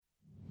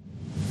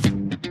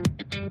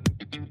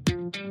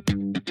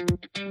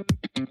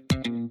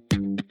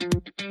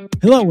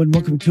Hello and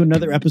welcome to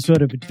another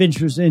episode of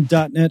Adventures in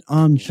 .NET.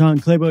 I'm Sean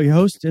Claybo, your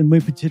host, and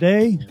with me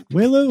today,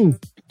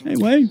 Wayloo. Hey,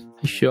 Way.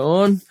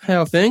 Sean, how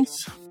are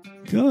things?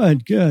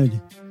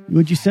 Good.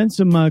 Would you send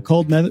some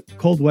cold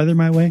weather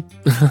my way?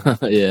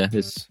 Yeah,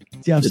 Do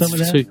you have some of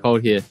that? Too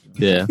cold here.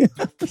 Yeah,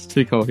 it's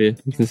too cold here.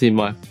 You can see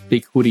my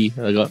big hoodie.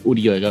 I got.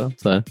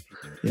 So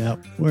yeah,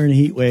 we're in a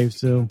heat wave,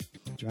 so.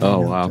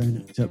 Wow.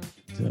 So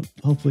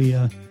hopefully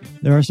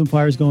there are some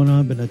fires going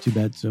on, but not too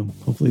bad. So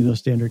hopefully those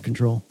stay under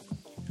control.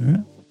 All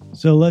right.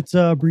 So let's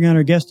bring on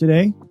our guest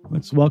today.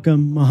 Let's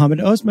welcome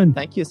Mohammed Osman.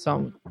 Thank you so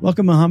much.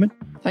 Welcome, Mohammed.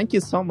 Thank you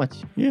so much.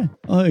 Yeah.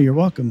 Oh, you're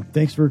welcome.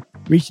 Thanks for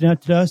reaching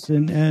out to us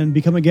and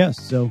become a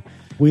guest. So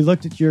we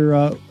looked at your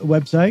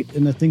website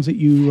and the things that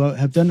you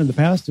have done in the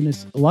past, and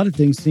a lot of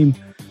things seem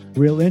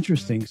real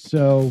interesting.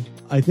 So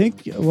I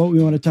think what we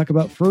want to talk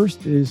about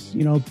first is,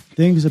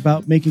 things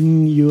about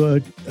making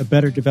you a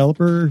better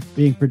developer,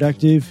 being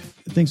productive,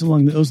 things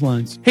along those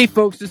lines. Hey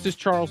folks, this is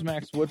Charles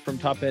Max Wood from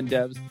Top End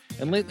Devs,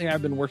 and lately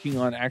I've been working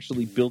on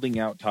actually building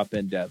out Top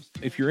End Devs.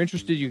 If you're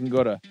interested, you can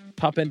go to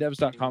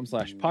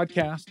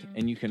topenddevs.com/podcast,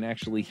 and you can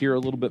actually hear a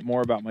little bit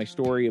more about my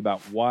story, about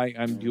why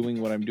I'm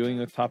doing what I'm doing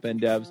with Top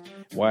End Devs,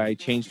 why I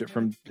changed it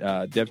from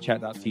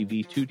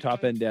devchat.tv to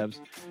Top End Devs.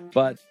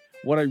 But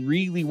what I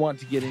really want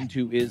to get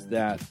into is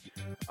that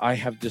I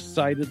have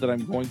decided that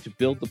I'm going to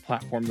build the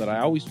platform that I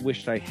always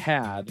wished I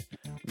had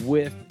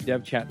with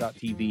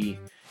devchat.tv,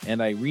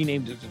 and I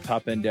renamed it to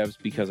Top End Devs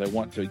because I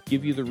want to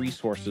give you the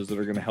resources that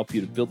are going to help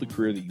you to build the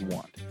career that you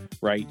want,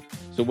 right?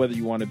 So whether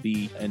you want to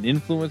be an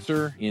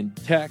influencer in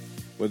tech,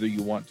 whether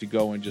you want to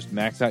go and just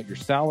max out your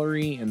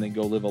salary and then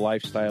go live a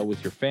lifestyle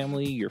with your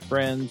family, your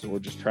friends, or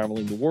just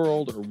traveling the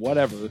world or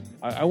whatever,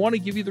 I want to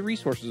give you the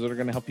resources that are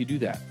going to help you do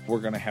that. We're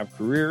going to have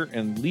career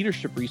and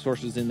leadership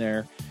resources in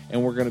there,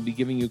 and we're going to be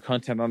giving you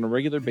content on a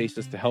regular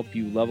basis to help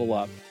you level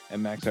up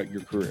and max out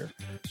your career.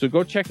 So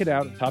go check it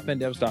out at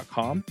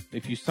topenddevs.com.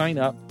 If you sign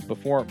up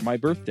before my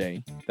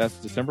birthday, that's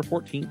December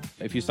 14th.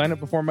 If you sign up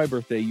before my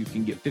birthday, you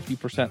can get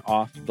 50%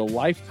 off the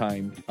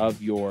lifetime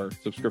of your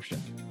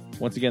subscription.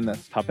 Once again,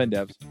 that's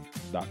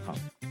topenddevs.com.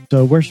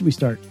 So where should we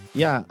start?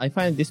 Yeah, I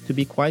find this to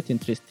be quite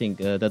interesting,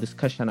 the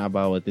discussion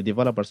about the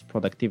developer's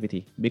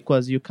productivity,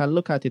 because you can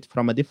look at it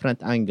from a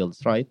different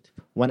angles, right?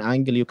 One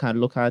angle you can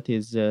look at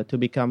is to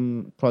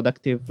become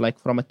productive, like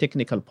from a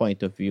technical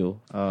point of view,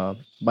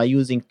 by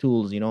using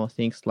tools,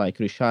 things like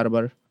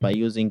ReSharper, by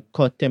using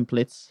code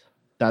templates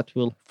that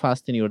will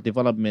fasten your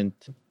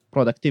development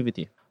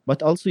productivity.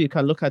 But also you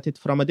can look at it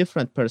from a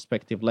different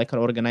perspective, like an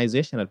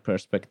organizational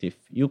perspective.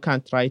 You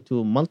can try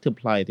to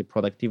multiply the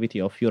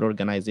productivity of your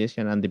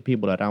organization and the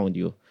people around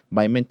you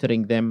by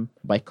mentoring them,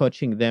 by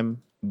coaching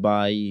them,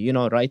 by,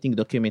 writing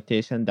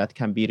documentation that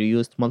can be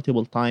reused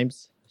multiple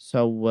times.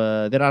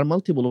 So there are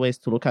multiple ways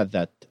to look at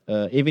that.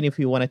 Even if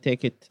you want to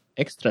take it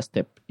extra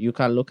step, you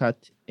can look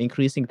at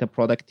increasing the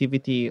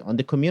productivity on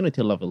the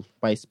community level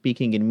by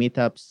speaking in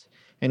meetups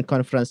and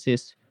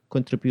conferences,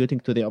 contributing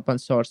to the open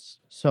source.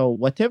 So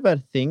whatever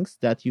things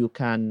that you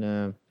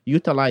can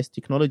utilize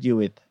technology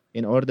with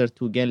in order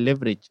to gain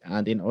leverage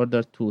and in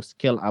order to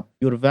scale up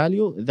your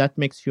value, that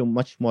makes you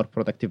much more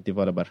productive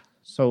developer.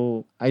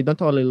 So I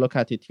don't only look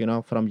at it,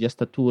 from just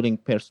a tooling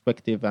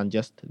perspective and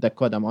just the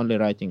code I'm only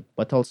writing,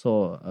 but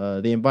also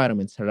the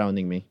environment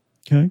surrounding me.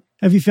 Okay.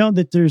 Have you found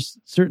that there's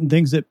certain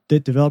things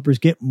that developers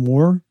get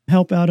more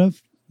help out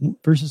of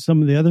versus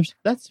some of the others?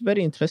 That's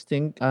very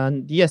interesting.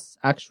 And yes,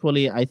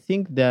 actually, I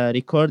think the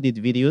recorded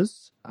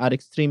videos are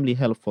extremely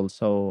helpful.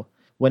 So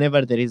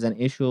whenever there is an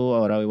issue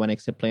or I want to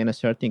explain a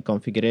certain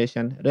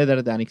configuration,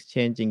 rather than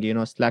exchanging,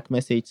 Slack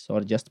messages or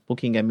just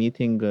booking a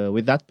meeting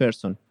with that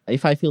person,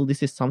 if I feel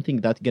this is something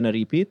that's going to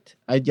repeat,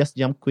 I just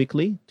jump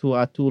quickly to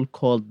a tool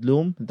called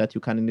Loom that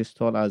you can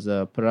install as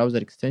a browser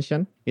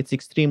extension. It's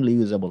extremely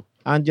usable.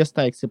 And just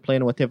I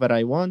explain whatever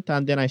I want,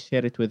 and then I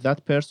share it with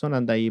that person,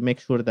 and I make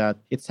sure that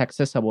it's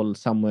accessible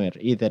somewhere,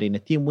 either in a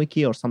team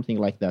wiki or something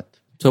like that.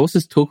 So what's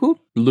this tool called?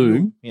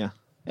 Loom? Yeah,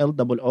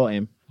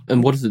 LOOM.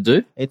 And what does it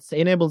do? It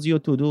enables you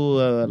to do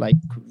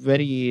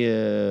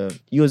very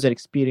user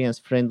experience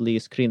friendly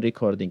screen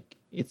recording.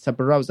 It's a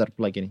browser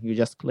plugin. You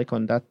just click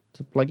on that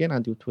plugin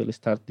and it will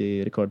start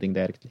the recording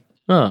directly.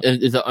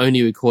 Does it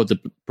only record the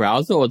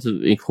browser or does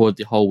it record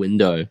the whole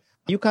window?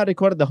 You can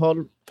record the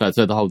whole...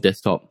 So the whole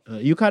desktop?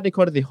 You can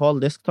record the whole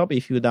desktop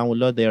if you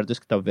download their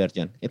desktop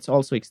version. It's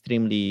also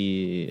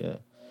extremely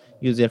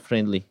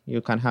user-friendly. You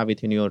can have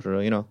it in your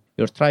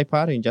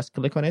tripod. You just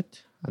click on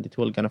it and it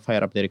will gonna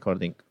fire up the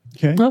recording.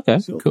 Okay,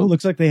 so cool. It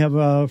looks like they have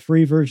a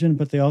free version,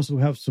 but they also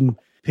have some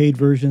paid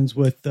versions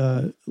with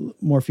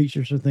more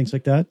features and things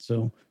like that.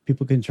 So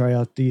people can try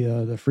out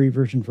the free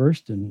version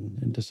first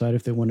and decide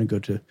if they want to go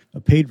to a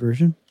paid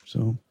version.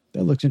 So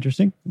that looks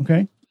interesting.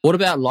 Okay. What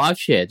about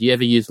LiveShare? Do you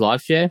ever use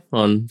LiveShare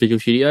on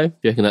Visual Studio? Do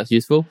you reckon that's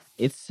useful?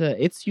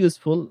 It's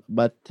useful,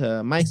 but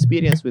my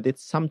experience with it,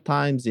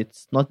 sometimes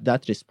it's not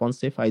that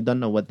responsive. I don't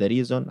know what the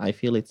reason. I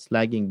feel it's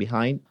lagging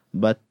behind.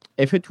 But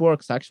if it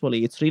works,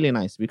 actually, it's really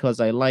nice because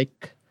I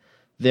like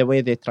the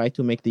way they try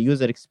to make the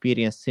user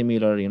experience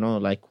similar,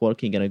 like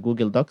working in a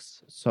Google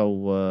Docs.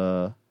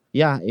 So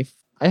Yeah, if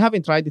I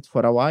haven't tried it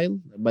for a while,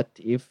 but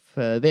if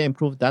they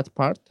improve that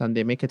part and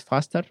they make it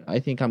faster, I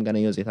think I'm gonna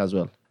use it as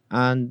well.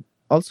 And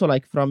also,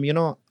 like from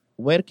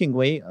working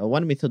way,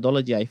 one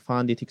methodology I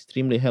found it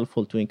extremely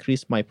helpful to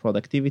increase my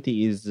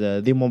productivity is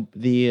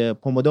the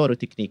Pomodoro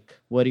technique,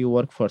 where you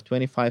work for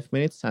 25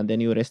 minutes and then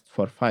you rest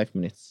for 5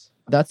 minutes.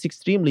 That's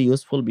extremely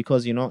useful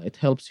because it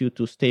helps you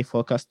to stay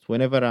focused.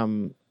 Whenever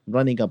I'm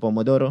running a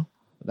Pomodoro,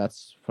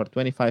 that's for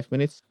 25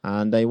 minutes,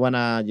 and I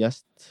wanna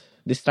just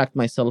distract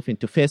myself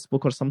into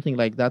Facebook or something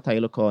like that, I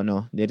look, oh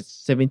no, there's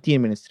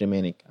 17 minutes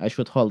remaining. I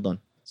should hold on.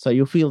 So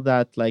you feel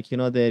that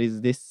there is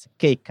this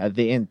cake at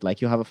the end,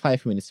 like you have a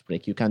 5 minutes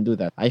break. You can do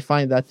that. I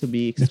find that to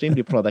be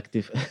extremely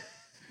productive.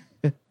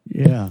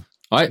 Yeah.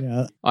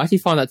 I actually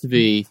find that to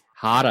be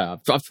harder.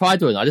 I've tried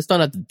doing it. I just don't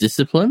have the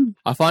discipline.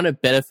 I find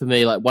it better for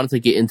me, like once I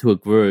get into a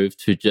groove,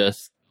 to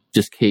just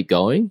keep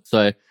going.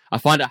 So I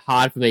find it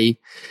hard for me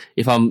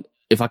if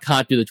I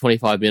can't do the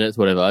 25 minutes,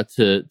 whatever,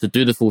 to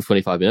do the full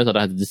 25 minutes. I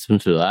don't have the discipline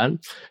to do that.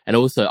 And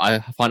also I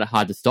find it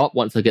hard to stop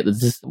once I get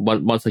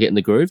once I get in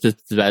the groove.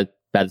 Just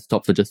bad to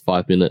stop for just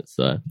 5 minutes.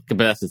 So, but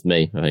that's just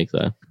me, I think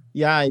so.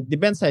 Yeah, it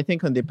depends, I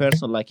think, on the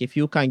person. Like if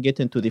you can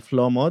get into the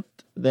flow mode,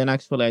 then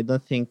actually I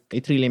don't think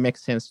it really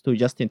makes sense to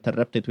just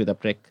interrupt it with a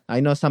break. I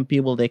know some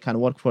people, they can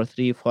work for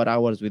 3-4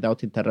 hours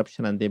without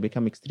interruption and they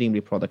become extremely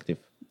productive.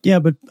 Yeah,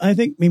 but I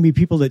think maybe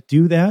people that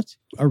do that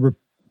are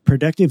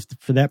productive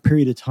for that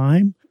period of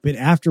time, but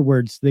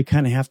afterwards they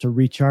kind of have to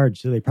recharge.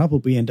 So they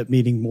probably end up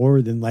needing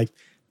more than like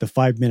the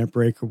 5-minute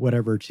break or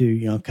whatever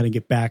to, kind of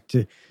get back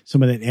to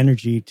some of that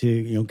energy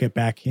to, get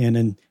back in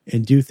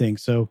and do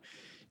things. So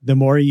the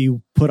more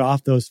you put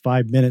off those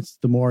 5 minutes,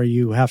 the more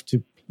you have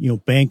to,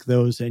 bank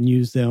those and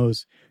use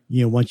those,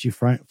 once you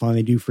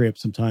finally do free up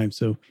some time.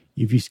 So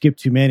if you skip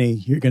too many,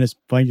 you're going to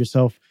find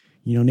yourself,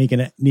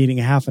 needing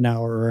a half an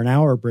hour or an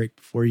hour break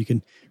before you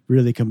can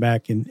really come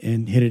back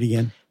and hit it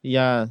again.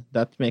 Yeah,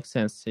 that makes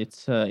sense.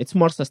 It's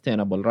more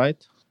sustainable,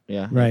 right?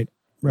 Yeah. Right.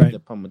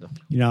 The Pomodoro.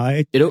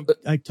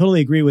 I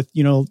totally agree with,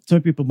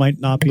 some people might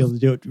not be able to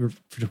do it for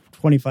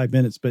 25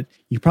 minutes, but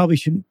you probably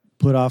shouldn't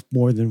put off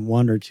more than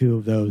one or two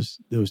of those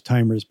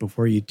timers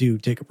before you do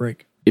take a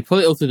break. It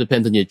probably also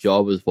depends on your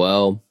job as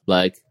well.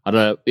 Like, I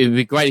don't know, it would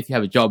be great if you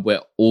have a job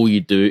where all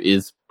you do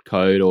is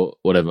code or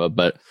whatever,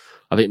 but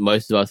I think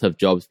most of us have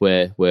jobs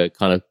where we're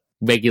kind of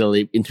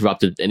regularly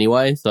interrupted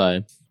anyway.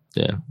 So,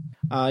 yeah.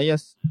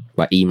 Yes.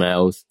 Like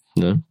emails,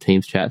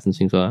 Teams chats and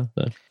things like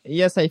that. So.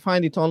 Yes, I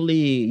find it only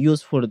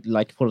useful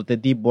for the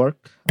deep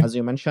work, as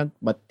you mentioned.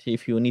 But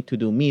if you need to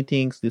do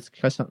meetings,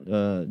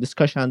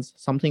 discussions,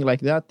 something like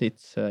that,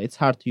 it's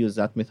hard to use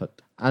that method.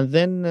 And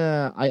then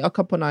I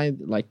accompany,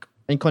 like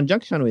in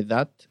conjunction with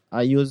that,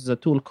 I use a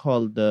tool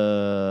called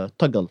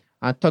Toggle.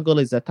 And Toggle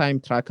is a time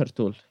tracker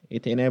tool.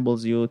 It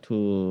enables you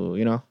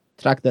to,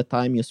 track the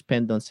time you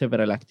spend on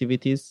several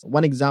activities.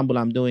 One example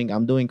I'm doing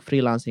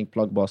freelancing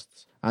blog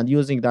posts. And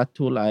using that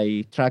tool,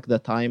 I track the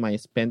time I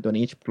spend on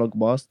each blog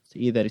post.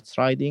 Either it's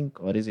writing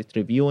or is it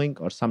reviewing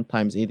or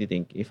sometimes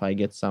editing if I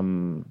get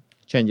some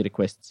change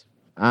requests.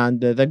 And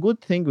the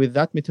good thing with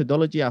that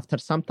methodology, after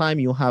some time,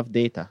 you have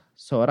data.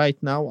 So right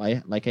now,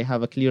 I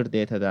have a clear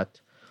data that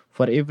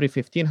for every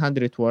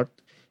 1,500 words,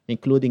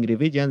 including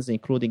revisions,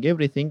 including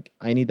everything,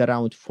 I need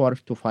around 4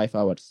 to 5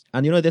 hours.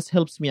 And this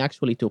helps me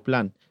actually to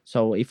plan.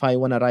 So if I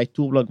want to write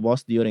 2 blog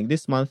posts during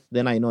this month,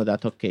 then I know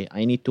that, okay,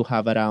 I need to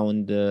have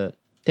around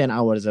 10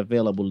 hours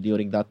available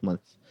during that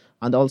month.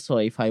 And also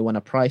if I want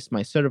to price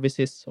my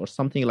services or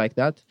something like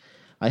that,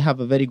 I have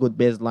a very good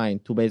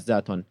baseline to base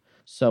that on.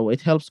 So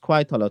it helps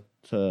quite a lot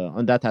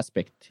on that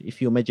aspect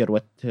if you measure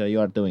what you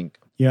are doing.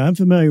 Yeah, I'm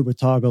familiar with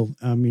Toggle.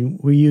 I mean,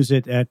 we use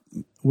it at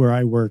where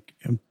I work,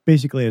 and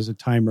basically as a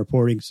time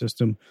reporting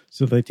system,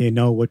 so that they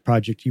know what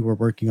project you were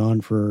working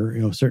on for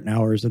certain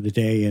hours of the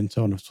day and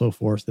so on and so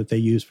forth, that they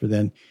use for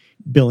then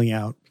billing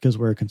out, because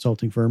we're a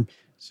consulting firm.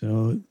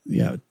 So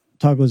yeah,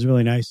 Toggle is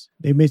really nice.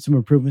 They made some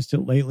improvements to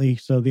it lately,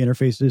 so the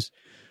interface is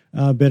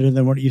better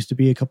than what it used to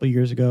be a couple of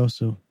years ago.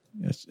 So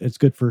it's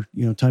good for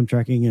time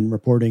tracking and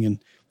reporting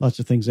and lots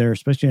of things there,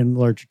 especially in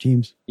larger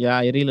teams. Yeah,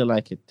 I really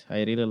like it.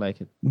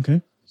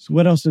 Okay. So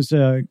what else is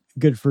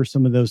good for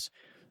some of those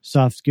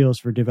soft skills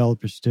for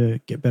developers to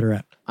get better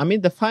at? I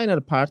mean, the final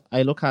part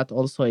I look at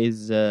also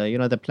is,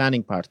 the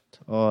planning part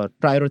or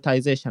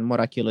prioritization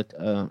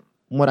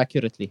more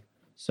accurately.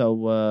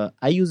 So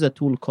I use a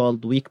tool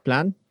called Week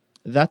Plan.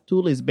 That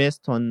tool is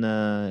based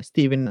on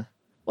Stephen,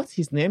 what's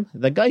his name?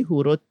 The guy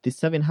who wrote The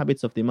 7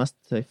 Habits of the Most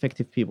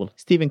Effective People.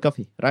 Stephen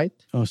Covey, right?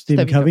 Oh,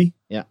 Stephen Covey?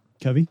 Yeah.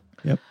 Covey,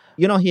 yep.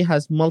 He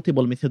has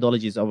multiple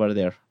methodologies over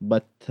there,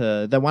 but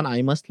the one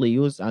I mostly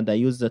use and I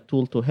use the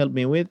tool to help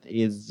me with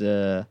is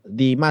the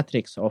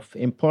matrix of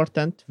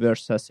important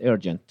versus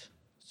urgent.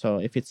 So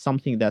if it's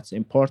something that's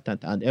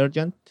important and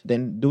urgent,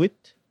 then do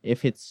it.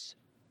 If it's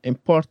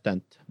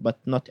important but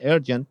not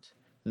urgent,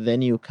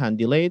 then you can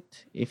delay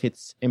it. If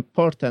it's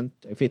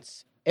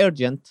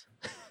urgent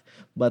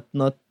but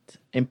not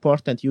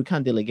important, you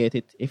can delegate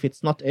it. If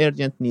it's not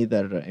urgent,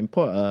 neither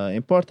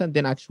important,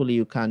 then actually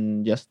you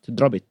can just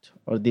drop it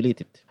or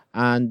delete it.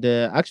 And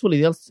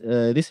actually,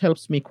 this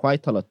helps me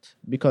quite a lot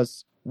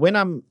because when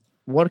I'm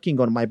working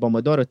on my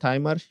Pomodoro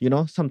timer,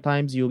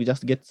 sometimes you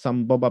just get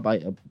some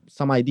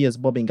some ideas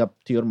bobbing up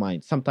to your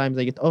mind. Sometimes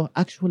I get, oh,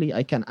 actually,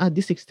 I can add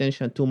this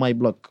extension to my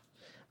blog,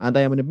 and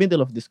I am in the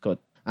middle of this code.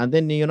 And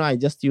then, I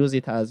just use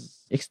it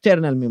as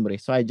external memory.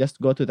 So I just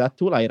go to that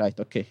tool, I write,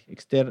 okay,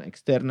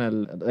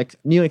 external,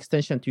 new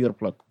extension to your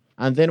blog.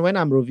 And then when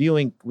I'm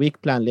reviewing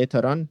week plan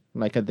later on,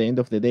 like at the end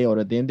of the day or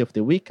at the end of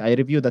the week, I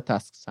review the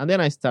tasks. And then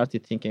I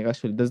started thinking,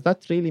 actually, does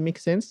that really make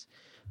sense?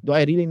 Do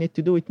I really need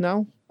to do it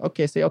now?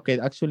 Okay,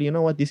 actually, you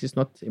know what? This is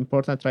not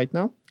important right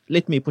now.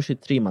 Let me push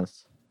it 3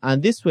 months.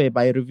 And this way,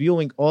 by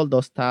reviewing all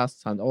those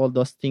tasks and all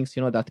those things,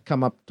 that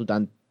come up to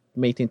that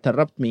might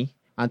interrupt me,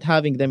 and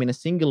having them in a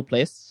single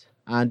place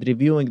and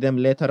reviewing them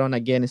later on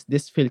against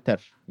this filter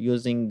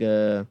using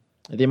the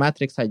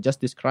matrix I just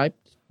described,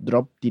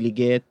 drop,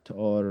 delegate,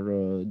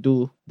 or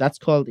do. That's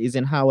called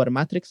Eisenhower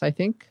matrix, I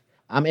think.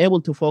 I'm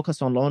able to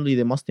focus on only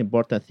the most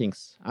important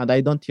things. And I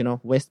don't,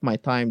 waste my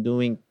time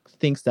doing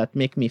things that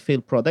make me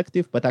feel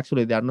productive, but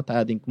actually they are not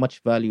adding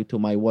much value to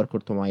my work or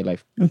to my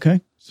life.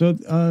 Okay. So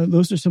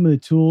those are some of the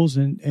tools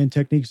and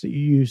techniques that you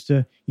use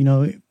to,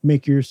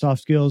 make your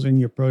soft skills and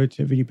your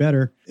productivity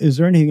better. Is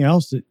there anything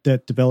else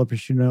that developers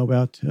should know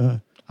about?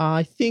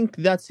 I think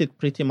that's it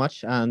pretty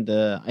much. And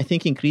I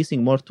think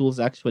increasing more tools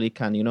actually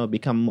can,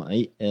 become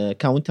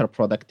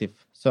counterproductive.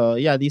 So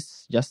yeah,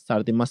 these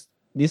are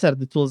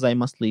the tools I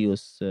mostly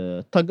use,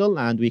 Toggle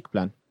and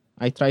Weekplan.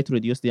 I try to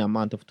reduce the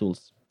amount of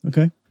tools.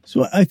 Okay.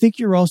 So I think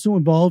you're also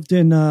involved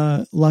in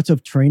lots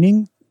of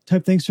training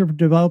type things for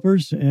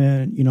developers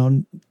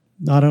and,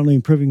 not only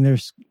improving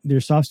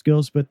their soft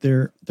skills, but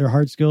their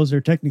hard skills,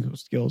 their technical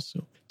skills.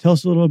 So tell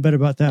us a little bit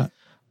about that.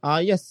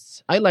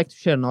 Yes, I like to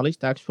share knowledge.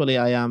 Actually,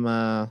 I am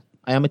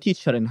a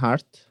teacher in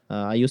heart.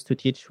 I used to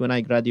teach when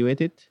I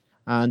graduated.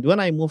 And when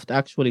I moved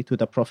actually to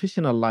the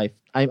professional life,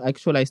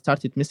 I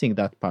started missing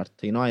that part.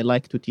 I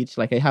like to teach,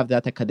 like I have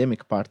that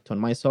academic part on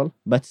my soul,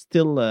 but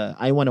still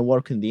I want to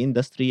work in the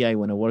industry. I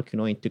want to work,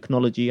 in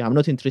technology. I'm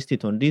not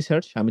interested in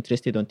research. I'm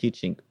interested in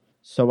teaching.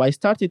 So I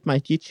started my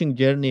teaching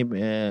journey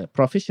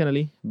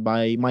professionally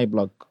by my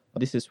blog.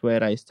 This is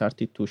where I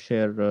started to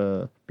share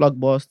blog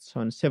posts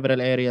on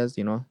several areas,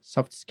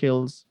 soft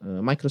skills,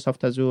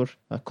 Microsoft Azure,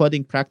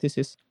 coding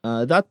practices.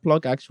 That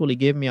blog actually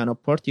gave me an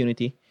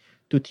opportunity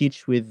to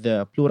teach with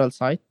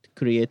Pluralsight,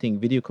 creating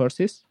video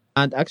courses.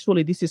 And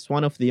actually, this is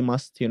one of the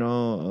most,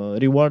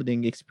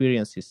 rewarding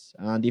experiences.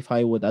 And if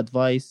I would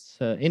advise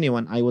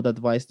anyone, I would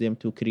advise them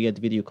to create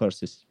video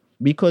courses.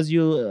 Because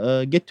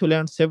you get to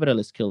learn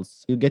several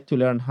skills. You get to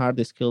learn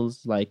hard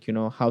skills like,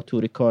 how to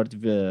record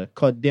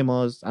code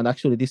demos. And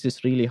actually, this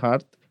is really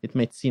hard. It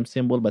might seem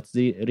simple, but it's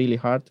really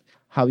hard.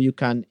 How you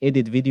can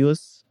edit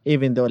videos,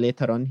 even though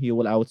later on you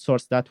will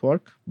outsource that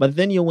work. But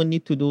then you will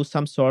need to do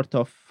some sort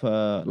of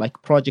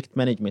project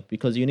management,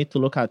 because you need to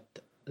look at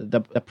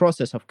the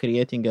process of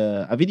creating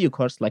a video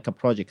course like a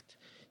project.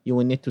 You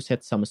will need to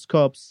set some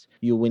scopes.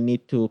 You will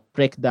need to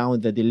break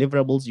down the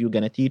deliverables you're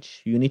going to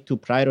teach. You need to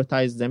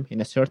prioritize them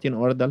in a certain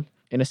order.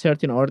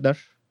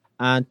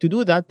 And to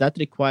do that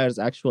requires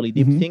actually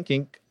deep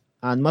thinking.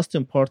 And most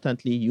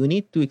importantly, you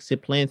need to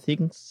explain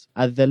things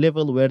at the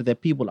level where the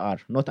people are,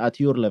 not at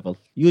your level.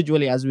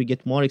 Usually, as we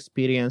get more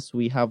experience,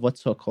 we have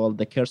what's so-called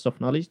the curse of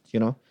knowledge.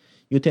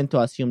 You tend to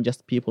assume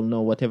just people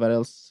know whatever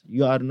else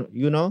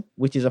you know,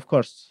 which is, of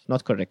course,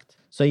 not correct.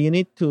 So you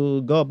need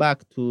to go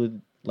back to,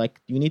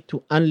 you need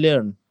to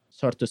unlearn,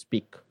 so to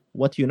speak,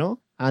 what you know,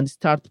 and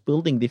start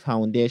building the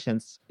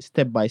foundations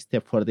step by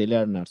step for the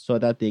learner so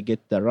that they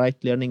get the right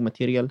learning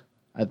material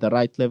at the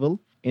right level,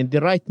 in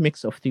the right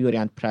mix of theory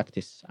and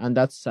practice. And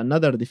that's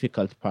another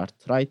difficult part,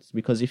 right?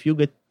 Because if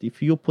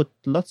you put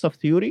lots of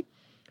theory,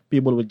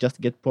 people will just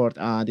get bored.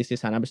 This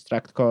is an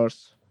abstract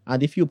course.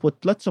 And if you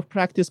put lots of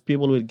practice,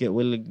 people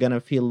will gonna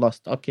feel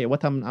lost. Okay,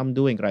 what I'm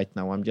doing right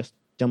now? I'm just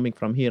jumping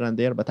from here and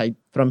there,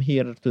 from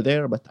here to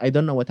there, but I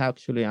don't know what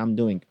actually I'm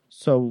doing.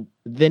 So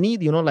the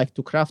need,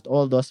 to craft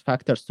all those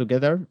factors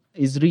together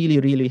is really,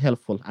 really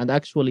helpful. And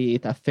actually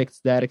it affects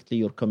directly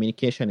your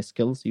communication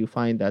skills. You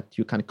find that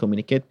you can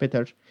communicate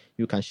better,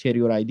 you can share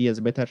your ideas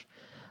better,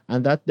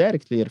 and that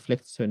directly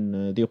reflects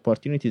on the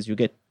opportunities you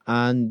get.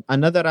 And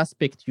another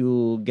aspect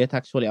you get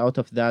actually out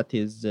of that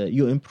is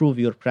you improve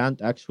your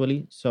brand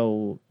actually.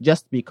 So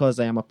just because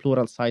I am a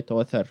Pluralsight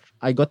author,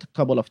 I got a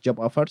couple of job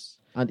offers.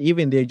 And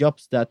even the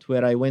jobs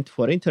where I went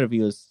for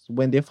interviews,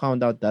 when they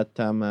found out that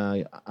I'm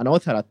an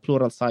author at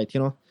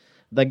Pluralsight,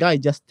 the guy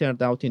just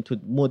turned out into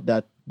mood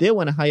that they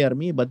want to hire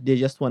me, but they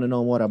just want to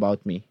know more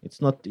about me. It's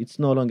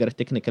no longer a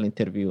technical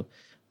interview.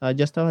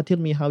 Just tell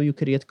me how you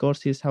create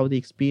courses, how the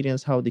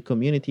experience, how the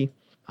community.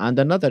 And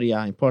another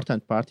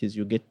important part is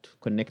you get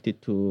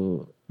connected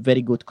to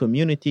very good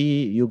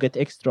community. You get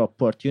extra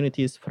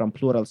opportunities from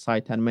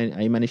Pluralsight. And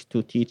I managed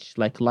to teach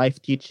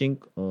live teaching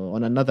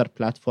on another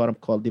platform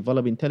called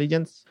Develop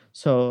Intelligence.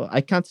 So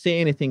I can't say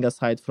anything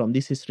aside from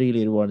this is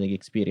really rewarding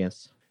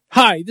experience.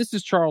 Hi, this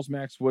is Charles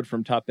Max Wood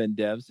from Top End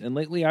Devs. And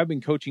lately I've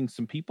been coaching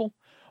some people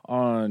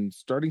on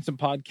starting some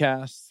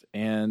podcasts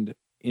and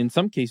in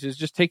some cases,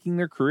 just taking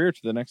their career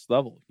to the next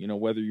level.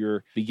 Whether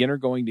you're beginner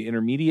going to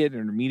intermediate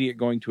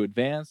going to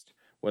advanced,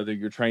 whether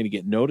you're trying to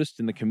get noticed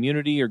in the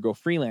community or go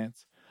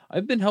freelance,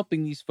 I've been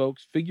helping these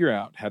folks figure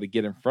out how to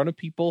get in front of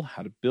people,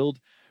 how to build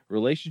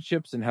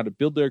relationships, and how to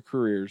build their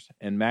careers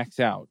and max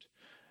out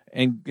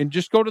and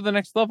just go to the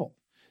next level.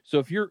 So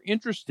if you're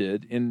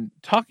interested in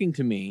talking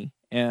to me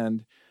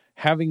and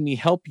having me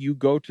help you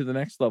go to the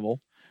next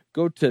level,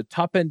 go to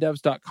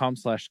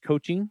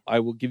topenddevs.com/coaching. I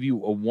will give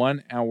you a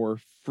 1-hour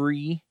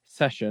free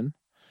session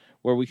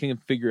where we can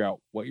figure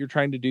out what you're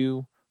trying to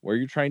do, where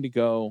you're trying to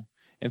go,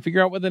 and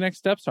figure out what the next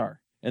steps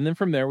are. And then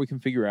from there, we can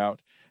figure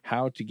out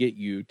how to get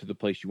you to the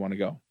place you want to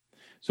go.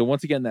 So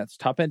once again, that's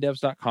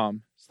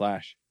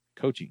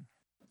topenddevs.com/coaching.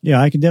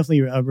 Yeah, I can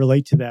definitely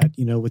relate to that,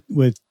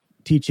 with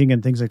teaching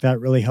and things like that,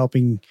 really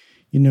helping,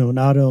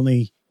 not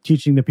only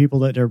teaching the people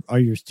that are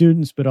your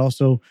students, but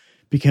also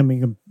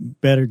becoming a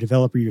better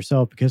developer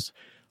yourself. Because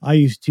I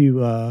used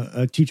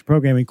to teach a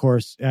programming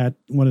course at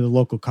one of the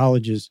local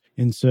colleges.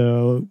 And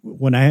so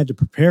when I had to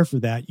prepare for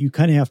that, you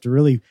kind of have to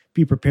really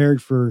be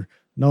prepared for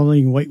not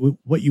only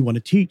what you want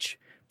to teach,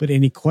 but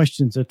any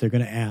questions that they're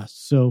going to ask.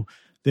 So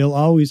they'll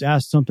always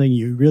ask something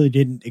you really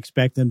didn't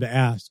expect them to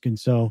ask. And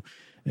so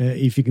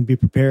if you can be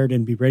prepared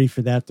and be ready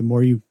for that, the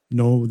more you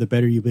know, the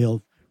better you'll be able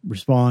to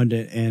respond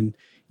and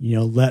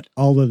let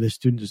all of the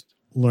students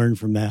learn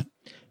from that.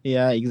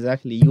 Yeah,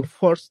 exactly. You're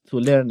forced to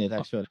learn it,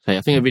 actually. I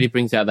think it really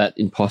brings out that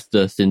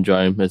imposter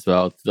syndrome as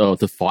well, or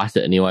to fight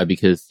it anyway,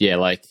 because,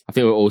 I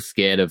think we're all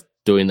scared of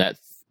doing that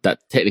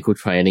technical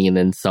training, and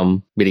then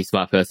some really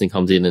smart person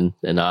comes in and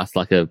asks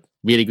like a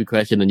really good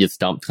question and you're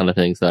stumped kind of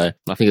thing. So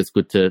I think it's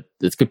good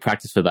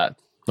practice for that,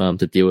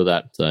 to deal with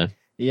that. So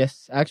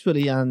yes,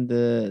 actually, and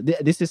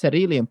this is a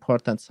really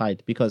important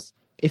side, because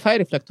if I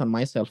reflect on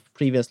myself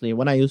previously,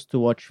 when I used to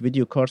watch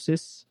video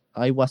courses,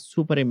 I was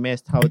super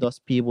amazed how those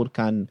people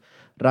can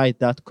write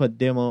that code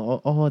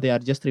demo. Oh, they are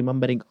just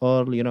remembering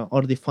all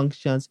the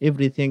functions,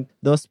 everything.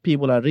 Those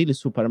people are really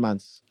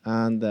supermans.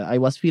 And I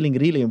was feeling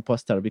really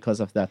imposter because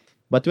of that.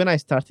 But when I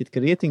started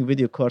creating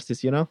video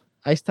courses,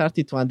 I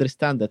started to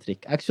understand the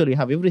trick. Actually,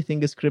 have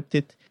everything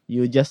scripted.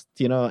 You just,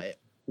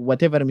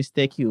 whatever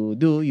mistake you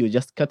do, you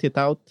just cut it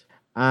out.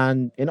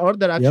 And in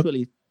order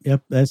actually...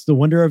 Yep, that's the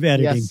wonder of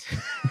editing.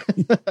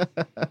 Yes.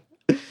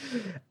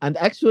 And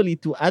actually,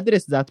 to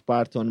address that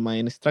part on my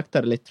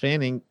instructor-led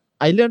training,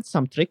 I learned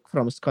some trick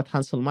from Scott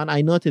Hanselman.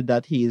 I noted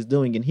that he is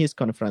doing in his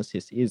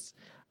conferences is,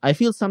 I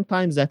feel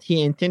sometimes that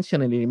he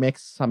intentionally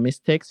makes some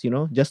mistakes,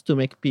 just to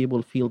make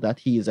people feel that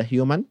he is a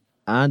human.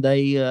 And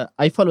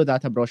I follow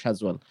that approach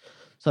as well.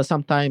 So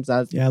sometimes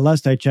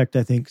last I checked,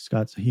 I think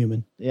Scott's a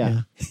human.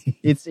 Yeah.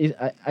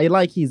 I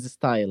like his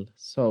style.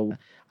 So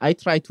I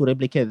try to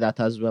replicate that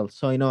as well.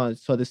 So,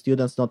 so the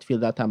students don't feel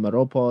that I'm a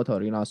robot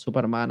or, a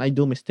Superman. I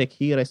do mistake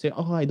here. I say,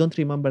 I don't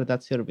remember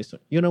that service.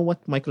 You know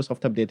what?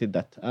 Microsoft updated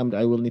that.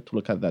 I will need to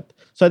look at that.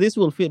 So this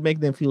will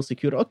make them feel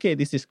secure. Okay,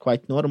 this is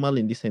quite normal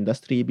in this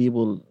industry.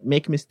 People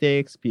make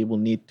mistakes. People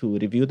need to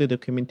review the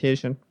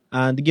documentation,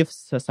 and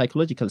gives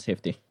psychological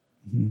safety.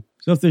 Mm-hmm.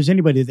 So if there's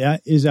anybody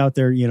that is out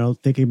there,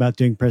 thinking about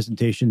doing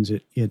presentations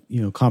at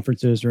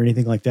conferences or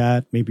anything like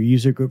that, maybe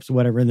user groups or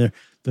whatever, and they're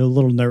a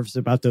little nervous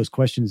about those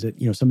questions that,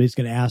 somebody's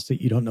going to ask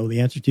that you don't know the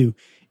answer to,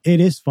 it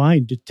is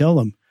fine to tell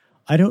them,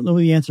 I don't know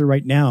the answer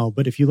right now,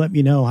 but if you let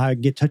me know how I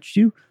can get in touch with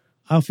you,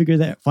 I'll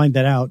find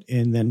that out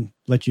and then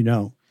let you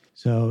know.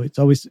 So it's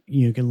always,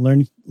 you can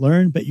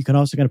learn, but you can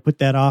also kind of put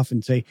that off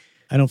and say,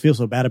 I don't feel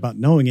so bad about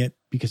knowing it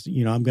because,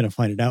 I'm going to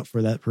find it out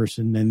for that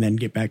person and then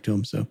get back to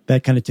them. So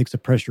that kind of takes the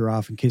pressure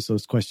off in case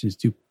those questions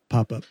do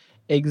pop up.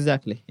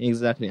 Exactly.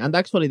 And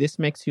actually, this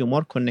makes you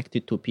more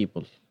connected to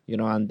people,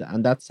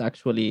 and that's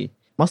actually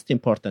most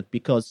important,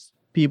 because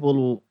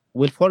people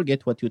will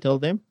forget what you tell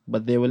them,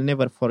 but they will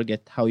never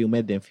forget how you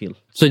made them feel.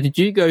 So did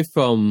you go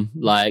from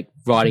like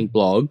writing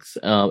blogs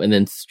and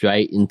then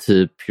straight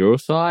into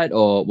Pluralsight,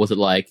 or was it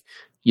like,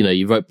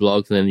 you wrote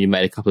blogs and then you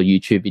made a couple of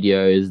YouTube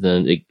videos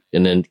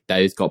and then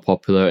those got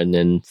popular and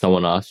then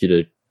someone asked you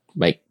to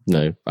make,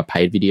 a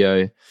paid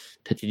video?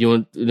 Did you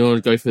want to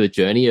go through the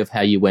journey of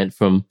how you went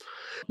from,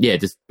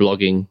 just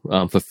blogging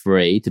for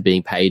free to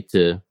being paid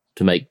to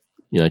make,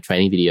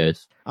 training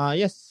videos?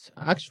 Yes,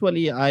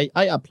 actually, I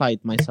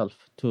applied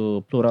myself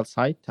to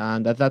Pluralsight,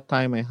 and at that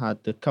time I had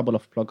a couple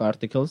of blog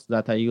articles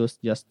that I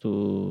used just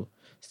to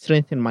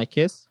strengthen my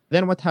case.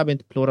 Then what happened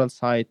to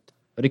Pluralsight?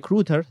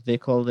 Recruiter, they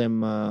call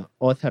them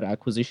author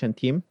acquisition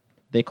team.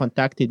 They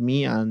contacted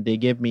me and they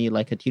gave me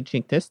like a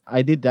teaching test.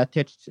 I did that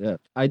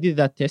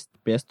test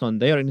based on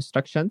their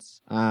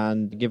instructions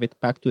and give it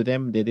back to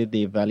them. They did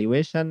the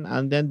evaluation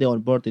and then they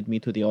onboarded me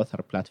to the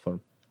author platform.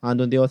 And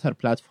on the author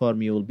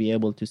platform, you will be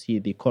able to see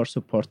the course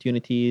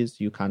opportunities.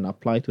 You can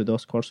apply to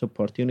those course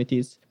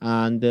opportunities,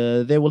 and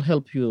they will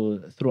help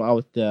you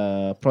throughout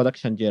the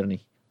production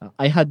journey.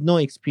 I had no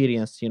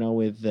experience,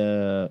 with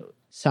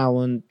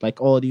sound, like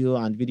audio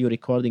and video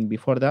recording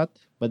before that,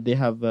 but they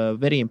have a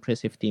very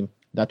impressive team.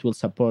 that will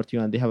support you,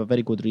 and they have a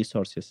very good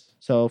resources.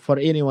 So for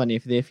anyone,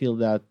 if they feel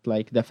that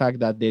like the fact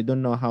that they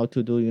don't know how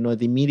to do,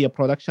 the media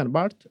production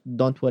part,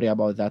 don't worry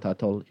about that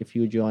at all. If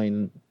you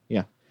join,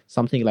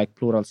 something like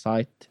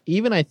Pluralsight,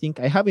 even I think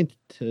I haven't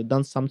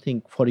done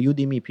something for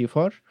Udemy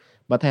before,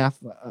 but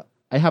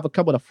I have a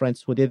couple of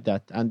friends who did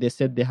that, and they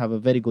said they have a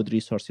very good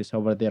resources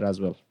over there as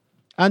well.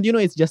 And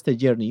it's just a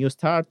journey. You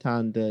start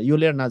and you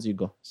learn as you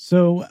go.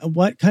 So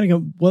what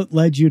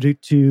led you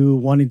to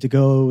wanting to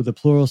go the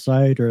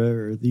Pluralsight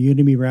or the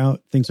Udemy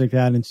route, things like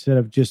that, instead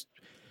of just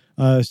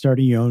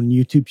starting your own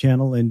YouTube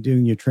channel and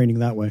doing your training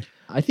that way?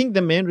 I think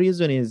the main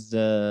reason is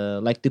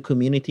like the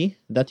community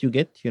that you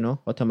get,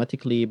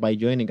 automatically by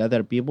joining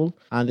other people.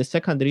 And the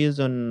second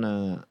reason,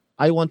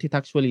 I wanted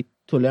actually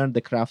to learn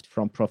the craft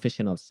from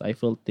professionals. I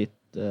felt that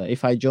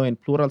if I join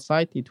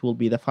Pluralsight, it will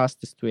be the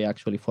fastest way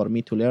actually for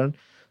me to learn,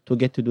 to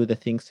get to do the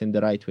things in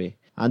the right way.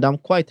 And I'm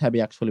quite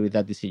happy actually with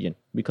that decision,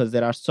 because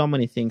there are so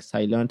many things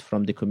I learned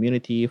from the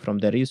community, from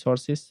the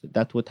resources,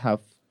 that would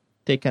have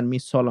taken me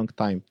so long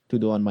time to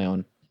do on my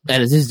own.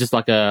 And this is just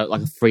like a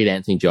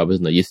freelancing job,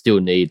 isn't it? You still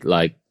need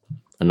like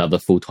another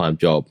full-time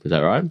job. Is that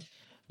right?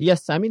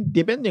 Yes, I mean,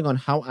 depending on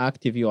how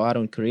active you are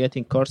on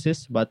creating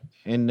courses, but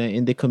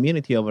in the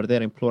community over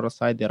there in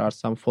Pluralsight, there are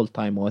some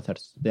full-time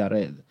authors. They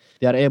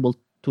are able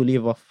to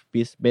live off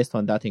based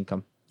on that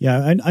income.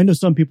 Yeah, I know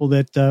some people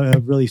that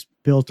have really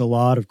built a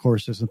lot of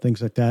courses and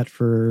things like that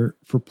for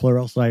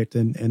Pluralsight,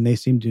 and they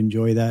seem to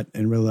enjoy that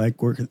and really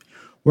like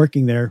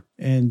working there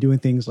and doing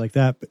things like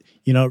that. But,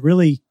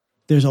 really,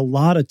 there's a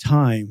lot of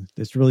time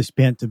that's really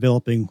spent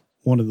developing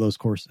one of those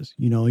courses.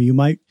 You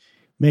might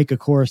make a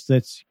course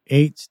that's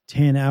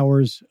 8-10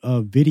 hours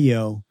of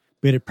video,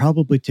 but it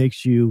probably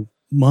takes you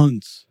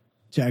months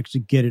to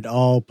actually get it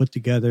all put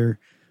together,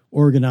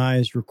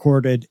 organized,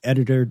 recorded,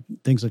 edited,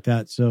 things like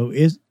that. So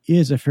it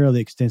is a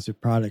fairly extensive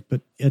product,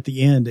 but at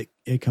the end,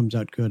 it comes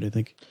out good, I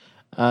think.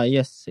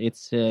 Yes,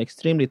 it's an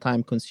extremely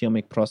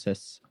time-consuming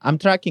process. I'm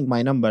tracking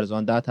my numbers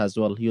on that as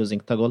well using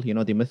Toggle,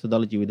 the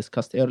methodology we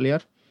discussed earlier.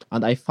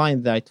 And I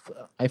found that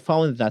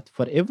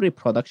for every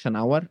production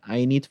hour,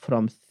 I need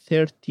from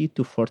 30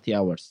 to 40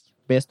 hours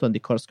based on the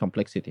course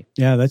complexity.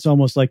 Yeah, that's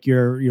almost like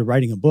you're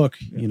writing a book.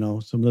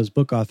 Some of those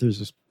book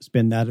authors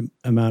spend that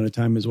amount of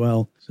time as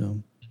well.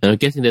 So. And I'm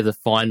guessing there's a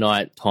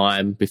finite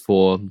time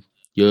before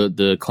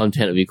the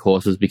content of your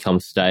courses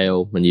becomes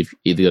stale, and you've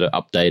either got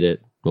to update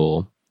it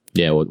or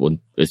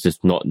it's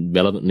just not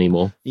relevant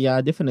anymore. Yeah,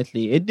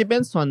 definitely. It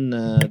depends on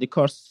the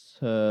course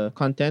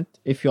content.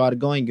 If you are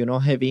going,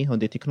 heavy on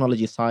the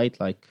technology side,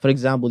 like, for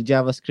example,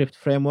 JavaScript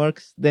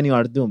frameworks, then you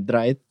are doomed,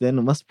 right?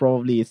 Then most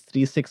probably it's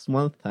 3-6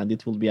 months and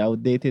it will be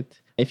outdated.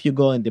 If you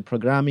go in the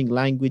programming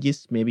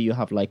languages, maybe you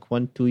have like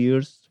 1-2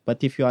 years.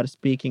 But if you are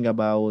speaking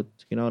about,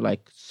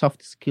 like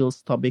soft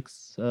skills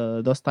topics,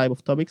 those type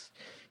of topics,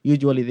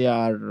 usually they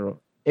are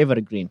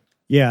evergreen.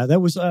 Yeah,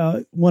 that was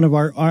one of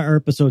our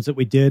episodes that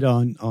we did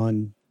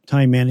on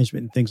time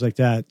management and things like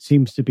that. It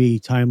seems to be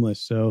timeless.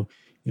 So,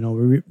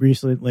 we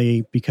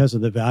recently, because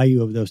of the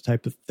value of those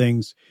type of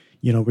things,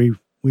 we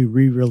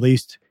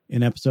re-released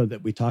an episode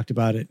that we talked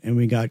about it, and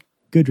we got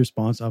good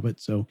response of it.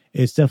 So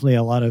it's definitely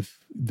a lot of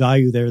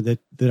value there that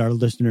our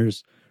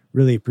listeners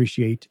really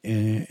appreciate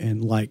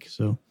and like.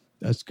 So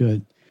that's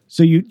good.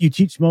 So you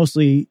teach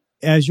mostly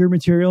Azure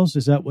materials.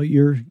 Is that what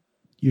you're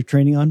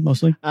training on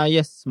mostly?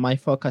 Yes, my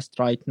focus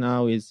right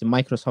now is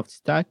Microsoft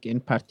Stack,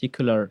 in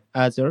particular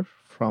Azure,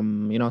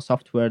 from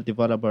software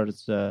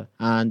developers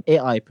and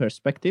AI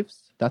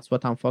perspectives. That's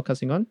what I'm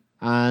focusing on.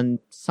 And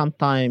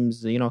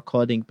sometimes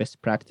coding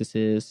best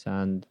practices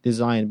and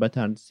design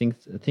patterns,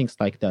 things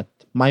like that.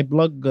 My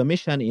blog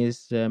mission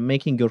is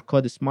making your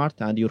code smart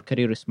and your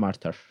career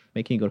smarter.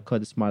 Making your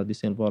code smart,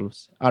 this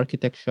involves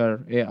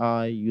architecture,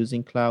 AI,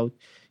 using cloud.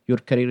 Your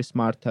career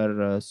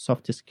smarter,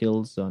 soft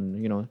skills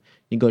on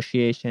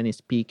negotiation,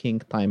 speaking,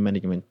 time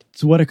management.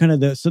 So what are kind of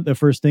the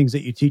first things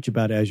that you teach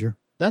about Azure?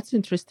 That's an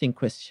interesting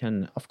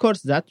question. Of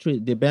course, that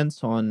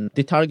depends on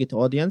the target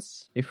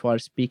audience. If we are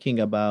speaking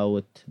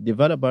about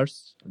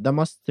developers, the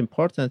most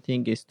important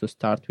thing is to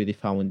start with the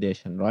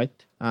foundation,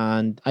 right?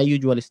 And I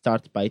usually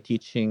start by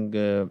teaching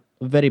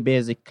very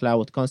basic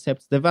cloud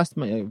concepts. The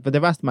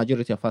vast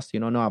majority of us,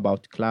 know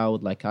about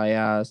cloud, like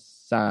IaaS,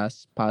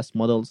 SaaS, PaaS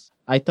models.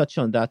 I touch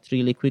on that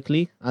really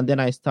quickly, and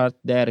then I start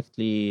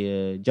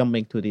directly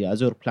jumping to the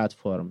Azure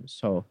platform.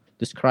 So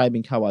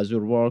describing how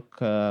Azure work,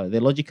 the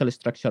logical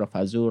structure of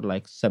Azure,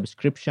 like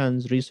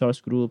subscriptions, resource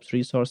groups,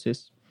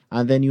 resources.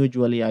 And then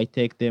usually I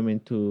take them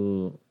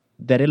into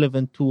the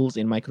relevant tools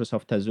in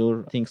Microsoft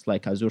Azure, things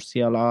like Azure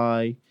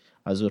CLI,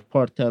 Azure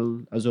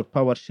Portal, Azure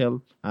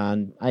PowerShell.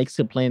 And I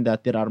explain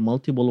that there are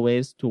multiple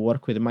ways to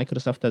work with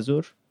Microsoft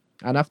Azure.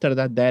 And after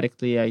that,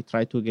 directly, I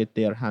try to get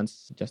their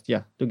hands,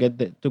 to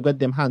get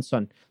them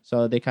hands-on,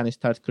 so they can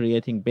start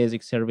creating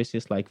basic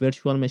services like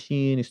virtual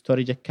machine,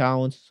 storage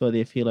accounts, so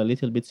they feel a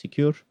little bit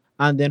secure.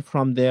 And then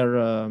from there,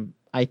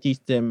 I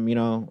teach them,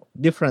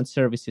 different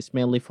services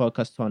mainly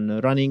focused on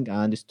running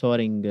and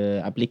storing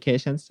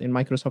applications in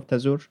Microsoft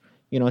Azure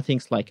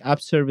things like app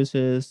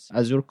services,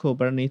 Azure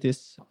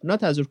Kubernetes,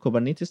 not Azure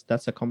Kubernetes,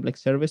 that's a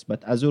complex service,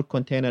 but Azure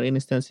Container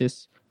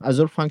Instances,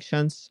 Azure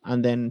Functions,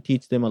 and then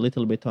teach them a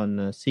little bit on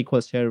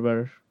SQL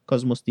Server,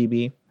 Cosmos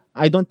DB.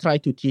 I don't try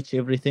to teach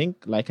everything.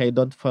 Like I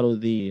don't follow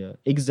the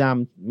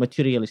exam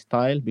material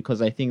style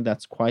because I think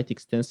that's quite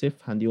extensive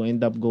and you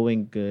end up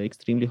going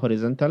extremely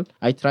horizontal.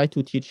 I try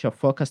to teach a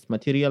focused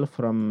material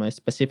from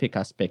specific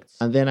aspects.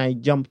 And then I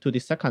jump to the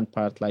second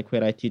part, like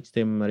where I teach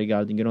them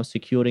regarding,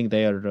 securing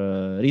their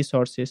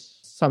resources,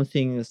 some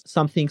things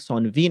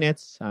on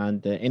VNets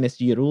and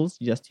NSG rules,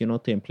 just,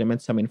 to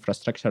implement some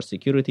infrastructure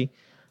security,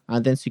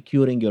 and then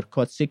securing your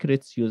code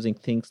secrets using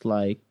things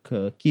like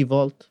Key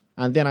Vault.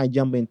 And then I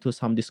jump into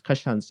some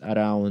discussions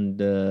around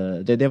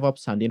the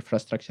DevOps and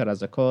infrastructure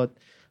as a code,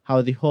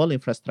 how the whole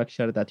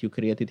infrastructure that you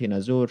created in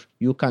Azure,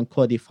 you can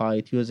codify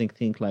it using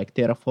things like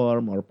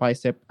Terraform or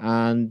Bicep.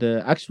 And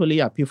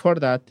before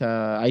that,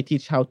 I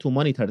teach how to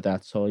monitor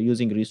that. So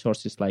using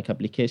resources like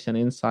Application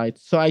Insight.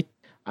 So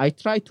I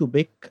try to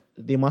pick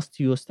the most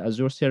used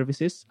Azure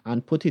services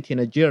and put it in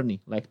a journey,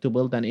 like to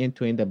build an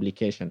end-to-end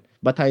application.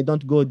 But I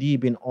don't go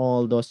deep in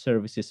all those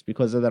services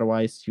because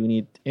otherwise you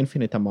need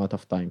infinite amount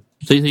of time.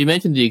 So you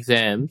mentioned the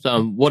exams.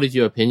 What is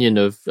your opinion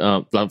of,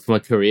 from a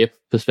career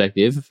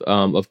perspective,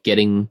 of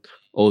getting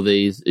all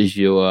these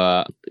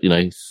Azure,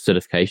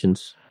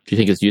 certifications? Do you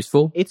think it's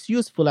useful? It's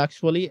useful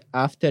actually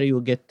after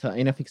you get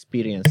enough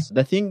experience.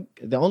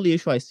 The only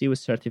issue I see with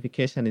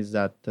certification is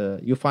that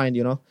you find,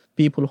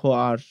 people who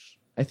are,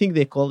 I think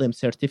they call them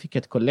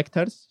certificate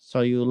collectors.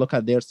 So you look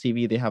at their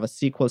CV, they have a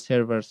SQL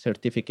Server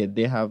certificate,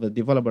 they have a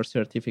developer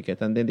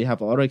certificate, and then they have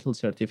Oracle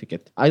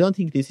certificate. I don't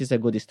think this is a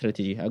good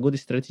strategy. A good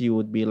strategy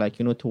would be like,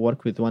 to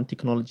work with one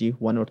technology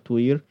 1 or 2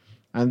 years,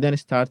 and then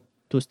start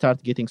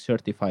getting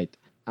certified.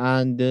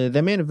 And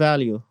the main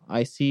value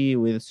I see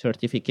with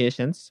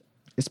certifications,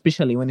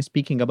 especially when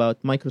speaking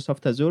about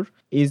Microsoft Azure,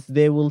 is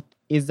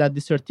that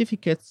the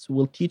certificates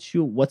will teach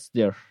you what's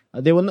there.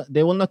 They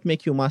will not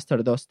make you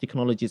master those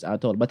technologies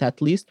at all, but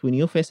at least when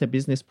you face a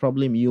business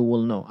problem, you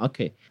will know,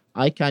 okay,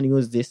 I can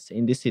use this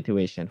in this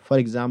situation. For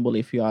example,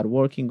 if you are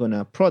working on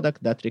a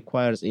product that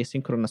requires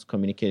asynchronous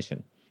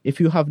communication, if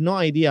you have no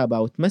idea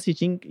about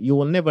messaging, you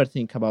will never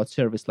think about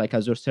service like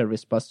Azure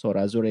Service Bus or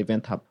Azure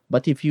Event Hub.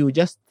 But if you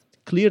just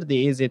clear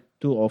the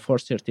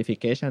AZ-204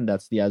 certification,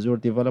 that's the Azure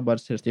Developer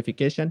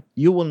Certification,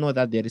 you will know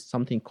that there is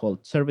something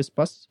called Service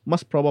Bus.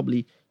 Most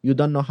probably, you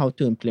don't know how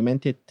to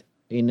implement it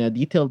in a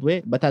detailed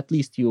way, but at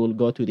least you will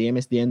go to the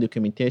MSDN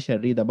documentation,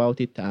 read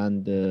about it,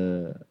 and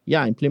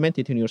implement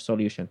it in your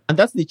solution. And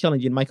that's the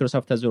challenge in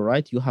Microsoft Azure,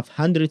 right? You have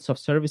hundreds of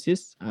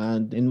services,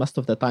 and in most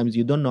of the times,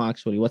 you don't know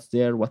actually what's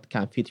there, what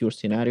can fit your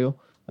scenario,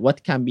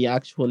 what can be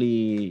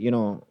actually,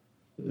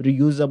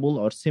 reusable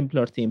or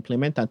simpler to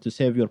implement and to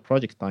save your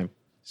project time.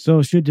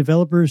 So should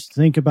developers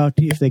think about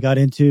if they got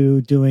into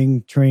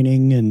doing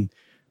training and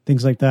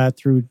things like that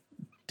through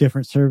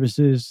different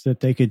services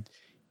that they could,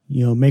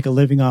 make a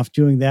living off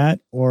doing that?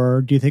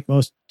 Or do you think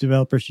most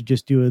developers should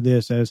just do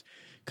this as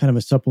kind of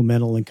a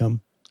supplemental income?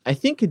 I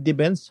think it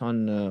depends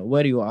on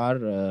where you are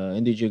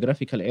in the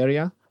geographical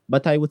area.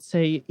 But I would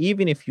say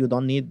even if you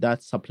don't need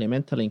that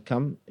supplemental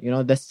income,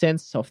 the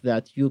sense of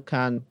that you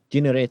can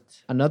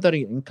generate another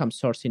income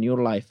source in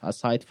your life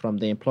aside from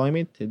the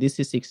employment, this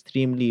is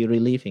extremely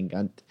relieving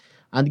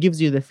and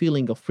gives you the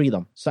feeling of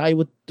freedom. So I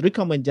would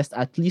recommend just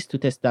at least to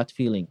test that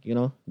feeling,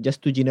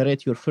 just to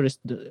generate your first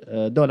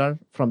dollar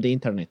from the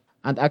internet.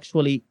 And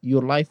actually,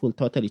 your life will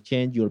totally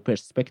change. Your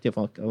perspective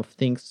of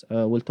things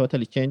will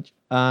totally change.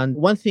 And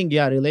one thing,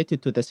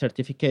 related to the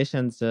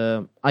certifications,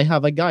 I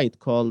have a guide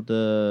called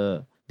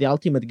The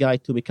Ultimate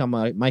Guide to Become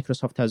a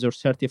Microsoft Azure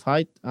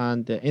Certified.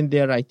 And in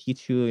there, I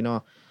teach you,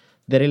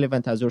 the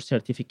relevant Azure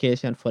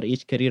certification for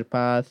each career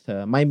path,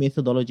 my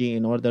methodology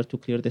in order to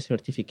clear the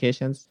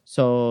certifications.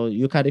 So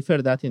you can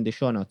refer that in the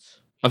show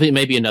notes. I think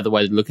maybe another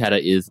way to look at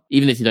it is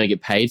even if you don't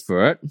get paid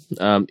for it,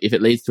 if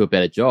it leads to a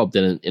better job,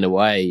 then in a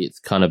way it's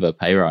kind of a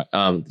pay rise.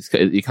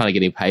 You're kind of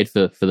getting paid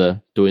for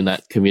the doing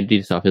that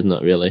community stuff, isn't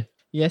it? Really?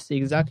 Yes,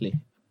 exactly.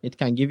 It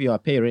can give you a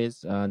pay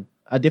raise and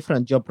a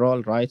different job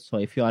role, right? So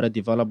if you are a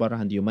developer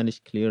and you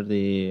manage to clear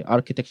the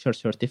architecture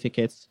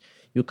certificates,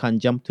 you can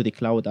jump to the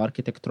cloud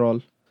architect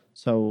role.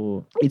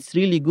 So it's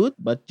really good,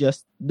 but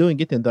just doing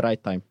it in the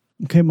right time.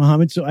 Okay,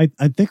 Mohammed. So I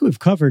think we've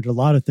covered a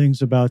lot of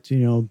things about,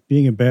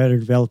 being a better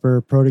developer,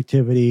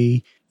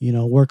 productivity,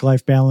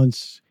 work-life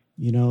balance,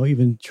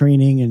 even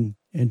training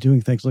and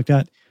doing things like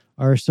that.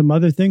 Are some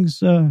other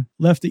things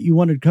left that you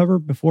wanted to cover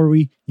before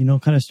we,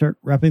 kind of start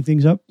wrapping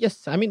things up?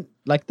 Yes. I mean,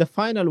 like the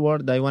final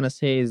word I want to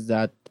say is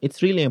that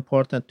it's really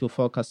important to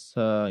focus,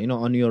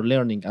 on your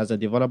learning as a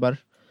developer.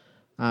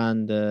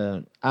 And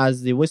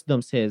as the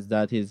wisdom says,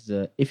 that is,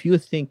 if you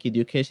think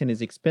education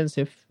is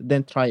expensive,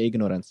 then try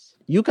ignorance.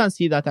 You can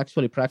see that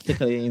actually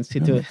practically in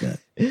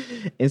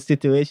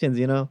situations,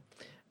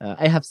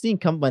 I have seen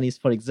companies,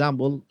 for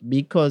example,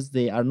 because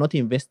they are not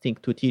investing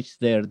to teach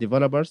their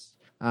developers,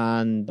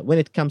 And when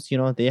it comes,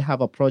 they have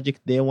a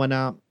project,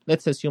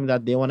 let's assume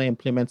that they want to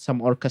implement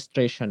some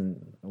orchestration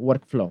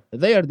workflow.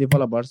 Their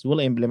developers will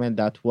implement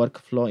that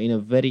workflow in a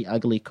very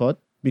ugly code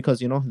because,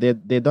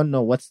 they don't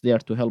know what's there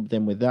to help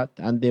them with that.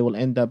 And they will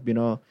end up,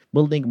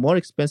 building more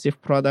expensive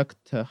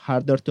product,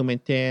 harder to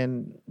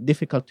maintain,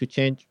 difficult to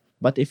change.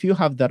 But if you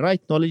have the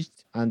right knowledge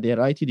and the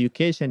right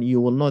education,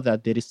 you will know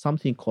that there is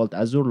something called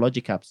Azure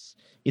Logic Apps.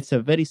 It's a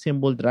very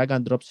simple drag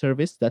and drop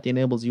service that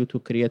enables you to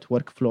create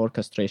workflow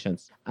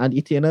orchestrations. And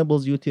it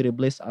enables you to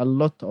replace a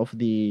lot of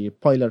the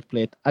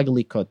boilerplate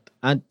ugly code.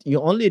 And you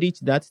only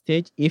reach that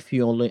stage if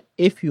you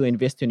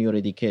invest in your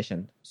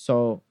education.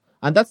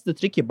 And that's the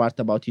tricky part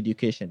about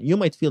education. You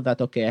might feel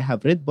that, okay, I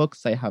have read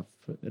books, I have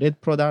read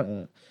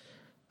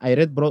I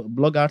read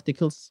blog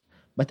articles,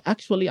 but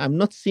actually I'm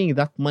not seeing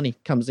that money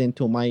comes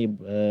into my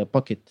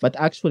pocket. But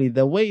actually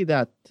the way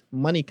that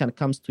money can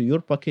come to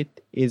your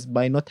pocket is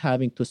by not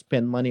having to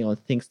spend money on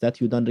things that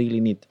you don't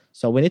really need.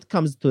 So when it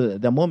comes to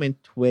the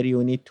moment where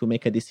you need to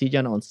make a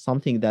decision on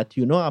something that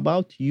you know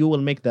about, you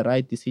will make the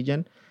right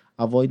decision,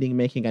 avoiding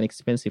making an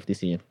expensive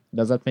decision.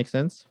 Does that make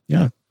sense?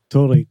 Yeah,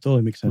 totally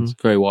makes sense.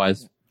 Very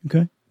wise.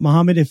 Okay.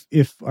 Mohammed,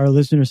 if our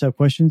listeners have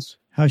questions,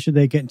 how should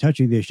they get in touch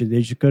with you? Should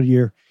they just go to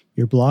your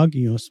blog,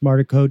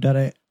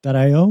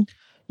 smartercode.io?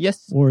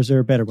 Yes. Or is there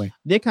a better way?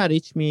 They can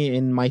reach me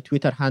in my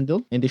Twitter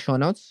handle in the show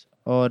notes,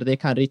 or they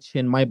can reach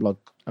in my blog.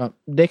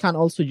 They can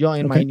also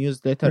join my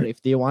newsletter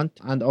if they want.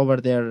 And over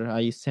there,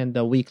 I send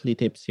the weekly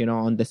tips,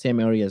 on the same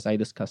areas I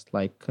discussed,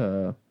 like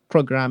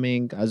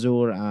programming,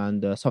 Azure,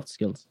 and soft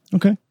skills.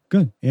 Okay,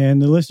 good.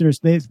 And the listeners,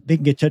 they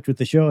can get in touch with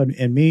the show.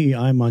 And me,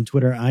 I'm on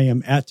Twitter. I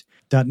am at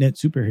 .NET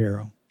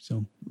Superhero.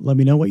 So let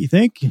me know what you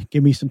think.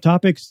 Give me some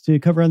topics to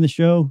cover on the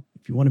show.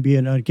 If you want to be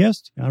a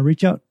guest, I'll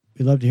reach out.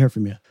 We'd love to hear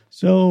from you.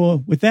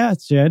 So with that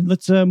said,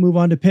 let's move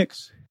on to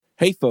picks.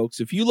 Hey, folks,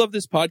 if you love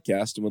this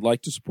podcast and would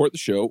like to support the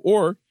show,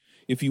 or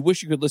if you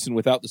wish you could listen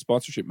without the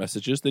sponsorship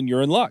messages, then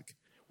you're in luck.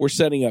 We're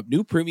setting up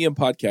new premium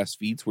podcast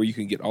feeds where you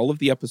can get all of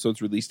the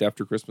episodes released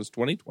after Christmas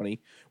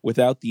 2020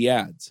 without the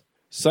ads.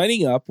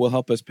 Signing up will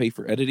help us pay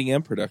for editing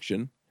and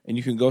production, and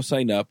you can go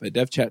sign up at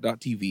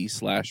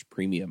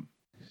devchat.tv/premium.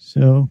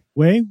 So,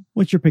 Wei,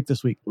 what's your pick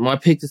this week? My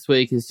pick this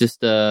week is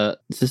just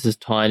this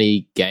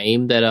tiny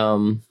game that I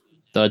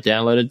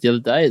downloaded the other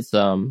day. It's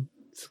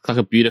like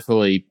a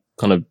beautifully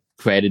kind of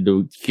created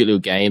cute little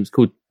game. It's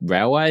called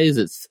Railways.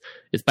 It's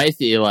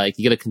basically like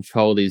you got to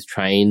control these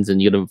trains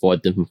and you got to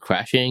avoid them from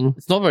crashing.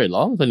 It's not very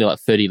long. It's only like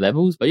 30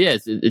 levels, but yeah,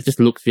 it just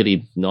looks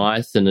really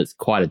nice and it's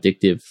quite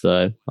addictive.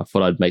 So I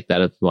thought I'd make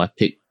that my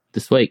pick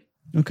this week.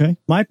 Okay.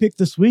 My pick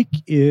this week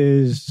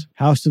is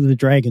House of the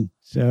Dragon.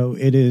 So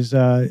it is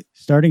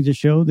starting to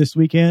show this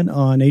weekend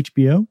on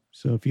HBO.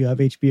 So if you have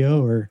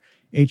HBO or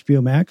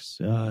HBO Max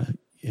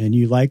and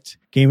you liked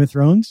Game of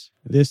Thrones,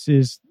 this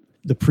is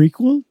the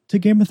prequel to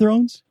Game of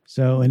Thrones.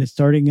 So, and it's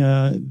starting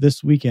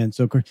this weekend.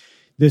 So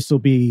this will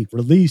be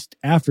released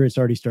after it's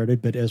already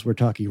started. But as we're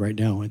talking right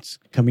now, it's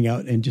coming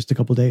out in just a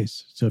couple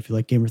days. So if you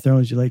like Game of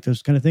Thrones, you like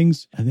those kind of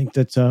things, I think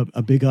that's a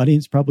big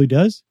audience probably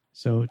does.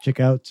 So check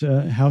out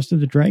House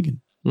of the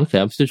Dragon.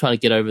 Okay, I'm still trying to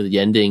get over the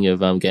ending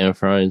of Game of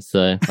Thrones,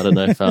 so I don't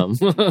know if I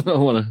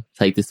want to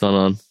take this one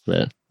on.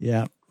 But.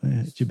 Yeah,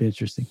 it should be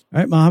interesting.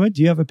 All right, Mohammed,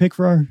 do you have a pick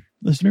for our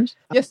listeners?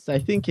 Yes, I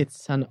think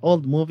it's an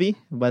old movie,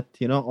 but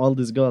old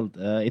is gold.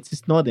 It's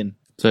Snowden.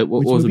 So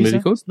what was the movie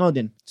called?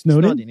 Snowden,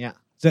 yeah.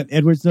 Is that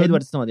Edward Snowden?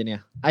 Edward Snowden, yeah.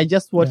 I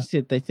just watched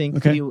it, I think.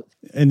 Okay.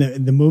 And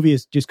the movie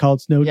is just called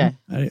Snowden?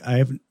 Yeah.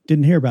 I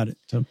didn't hear about it.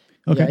 So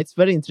okay. Yeah, it's a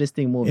very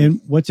interesting movie. And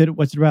what's it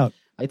about?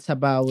 It's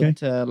about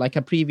like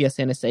a previous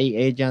NSA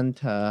agent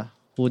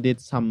who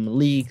did some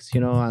leaks,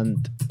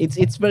 and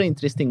it's very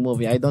interesting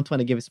movie. I don't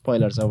want to give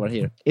spoilers over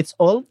here. It's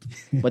old,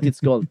 but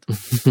it's gold.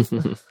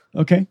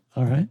 Okay.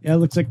 All right. Yeah, it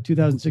looks like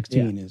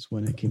 2016 is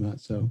when it came out.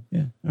 So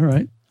yeah. All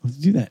right. Let's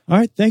do that. All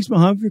right. Thanks,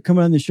 Mohammed, for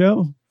coming on the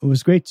show. It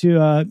was great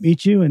to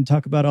meet you and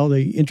talk about all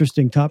the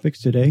interesting topics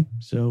today.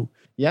 So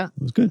yeah,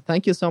 it was good.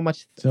 Thank you so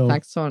much. So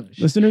thanks so much.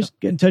 Listeners,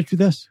 get in touch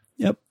with us.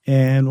 Yep.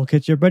 And we'll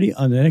catch everybody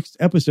on the next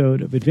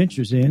episode of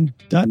Adventures in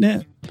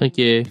 .NET. Thank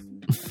you.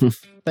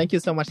 Thank you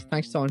so much.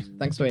 Thanks, so much.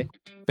 Thanks, Wei.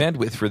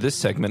 Bandwidth for this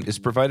segment is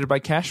provided by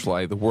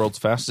CacheFly, the world's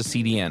fastest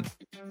CDN.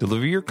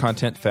 Deliver your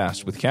content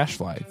fast with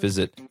CacheFly.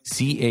 Visit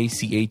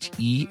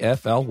CacheFly.com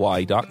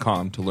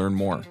to learn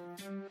more.